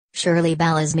Shirley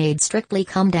Ballas made Strictly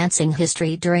Come Dancing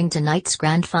history during tonight's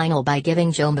grand final by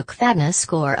giving Joe McFadden a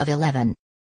score of 11.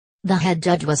 The head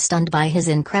judge was stunned by his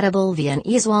incredible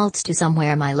Viennese Waltz to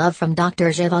Somewhere My Love from Dr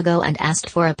Zhivago and asked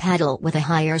for a paddle with a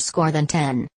higher score than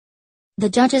 10. The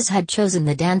judges had chosen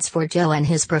the dance for Joe and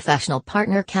his professional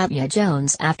partner Katya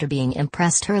Jones after being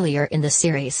impressed earlier in the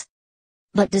series.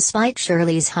 But despite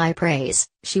Shirley's high praise,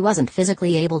 she wasn't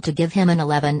physically able to give him an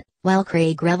 11, while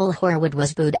Craig Revel Horwood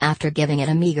was booed after giving it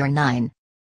a meager 9.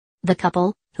 The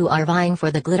couple, who are vying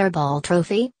for the Glitter Ball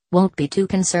trophy, won't be too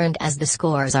concerned as the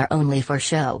scores are only for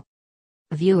show.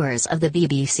 Viewers of the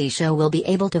BBC show will be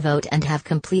able to vote and have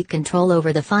complete control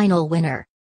over the final winner.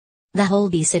 The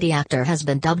Holby City actor has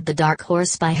been dubbed the Dark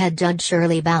Horse by head judge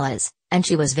Shirley Ballas, and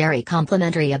she was very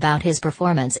complimentary about his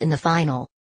performance in the final.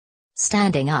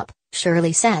 Standing up,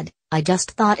 Shirley said, "I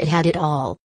just thought it had it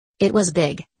all. It was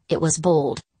big, it was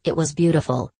bold, it was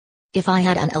beautiful. If I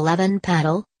had an 11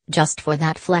 paddle, just for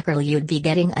that fleckerl you'd be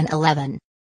getting an 11.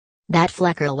 That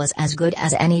fleckerl was as good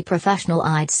as any professional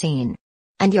I'd seen.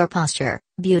 And your posture,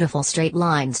 beautiful straight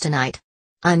lines tonight.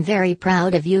 I'm very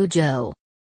proud of you, Joe."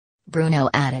 Bruno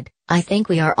added, "I think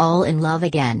we are all in love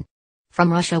again. From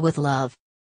Russia with love."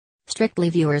 Strictly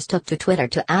viewers took to Twitter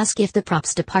to ask if the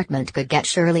props department could get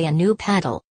Shirley a new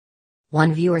paddle.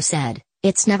 One viewer said,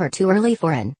 "It's never too early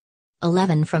for an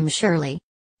 11 from Shirley.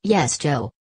 Yes,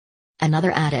 Joe."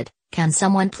 Another added, "Can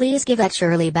someone please give that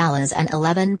Shirley Ballas an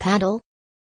 11 paddle?"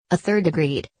 A third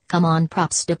agreed, "Come on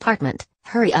props department,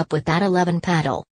 hurry up with that 11 paddle."